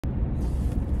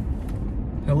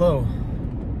Hello,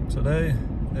 today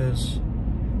is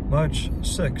March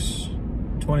 6,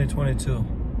 2022.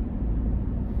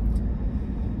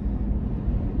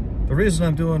 The reason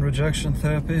I'm doing rejection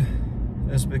therapy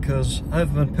is because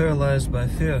I've been paralyzed by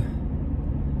fear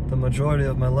the majority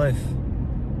of my life.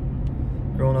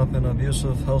 Growing up in an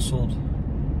abusive household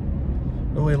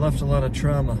really left a lot of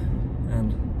trauma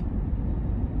and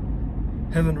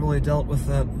haven't really dealt with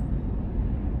that.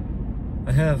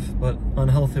 I have, but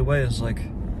unhealthy ways, like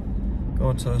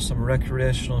going to some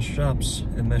recreational shops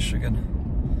in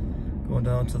Michigan, going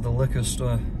down to the liquor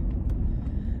store,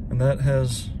 and that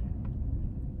has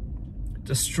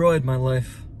destroyed my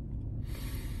life.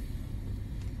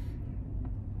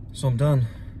 So I'm done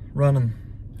running,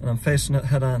 and I'm facing it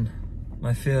head on,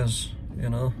 my fears, you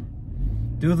know.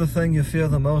 Do the thing you fear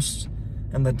the most,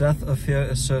 and the death of fear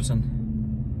is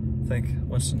certain. I think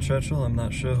Winston Churchill, I'm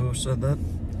not sure who said that.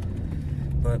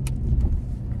 But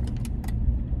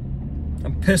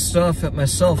I'm pissed off at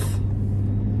myself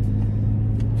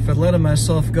for letting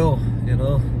myself go, you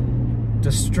know,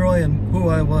 destroying who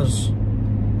I was.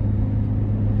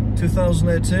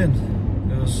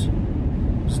 2018, it was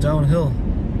downhill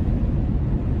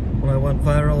when I went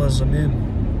viral as a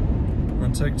meme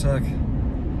on TikTok.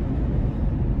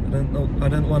 I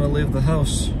didn't want to leave the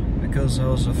house because I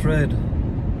was afraid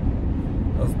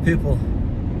of people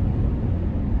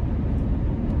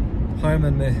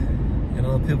harming me, you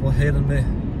know, people hating me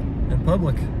in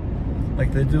public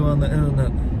like they do on the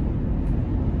internet.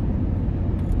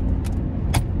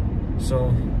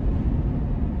 So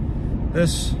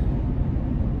this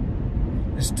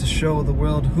is to show the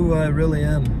world who I really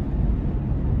am.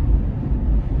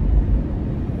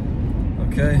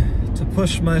 Okay? To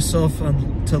push myself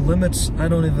to limits I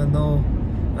don't even know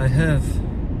I have.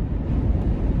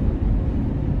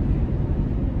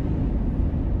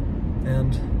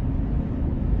 And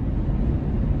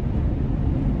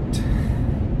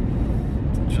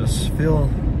just feel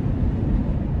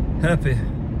happy,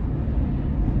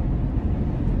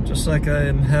 just like I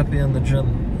am happy in the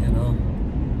gym, you know.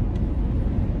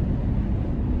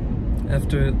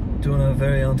 After doing a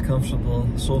very uncomfortable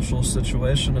social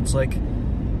situation, it's like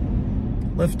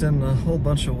lifting a whole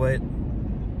bunch of weight,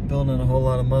 building a whole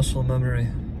lot of muscle memory,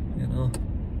 you know.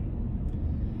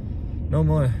 No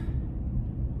more.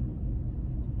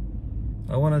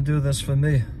 I want to do this for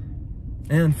me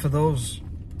and for those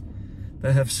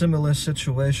that have similar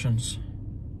situations,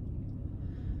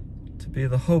 to be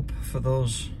the hope for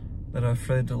those that are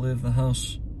afraid to leave the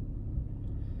house.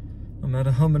 No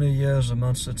matter how many years or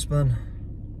months it's been,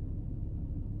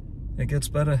 it gets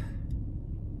better.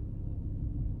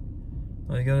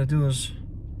 All you gotta do is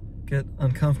get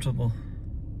uncomfortable,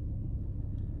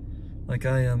 like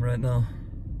I am right now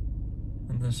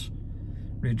in this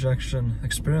rejection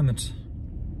experiment.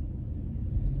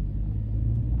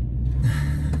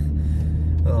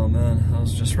 Oh man, I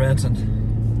was just ranting.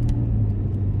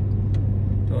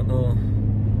 Don't know.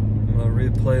 I'm gonna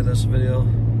replay this video.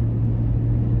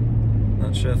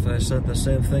 Not sure if I said the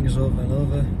same things over and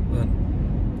over, but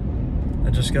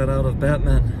I just got out of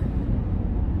Batman.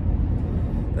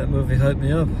 That movie hyped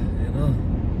me up, you know.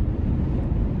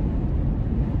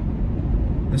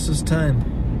 This is time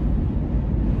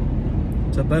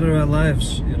to better our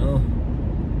lives, you know.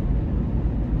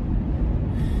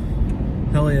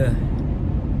 Hell yeah.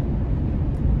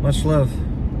 Much love.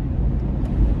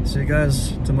 See you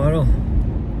guys tomorrow.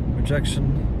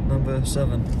 Rejection number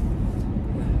 7.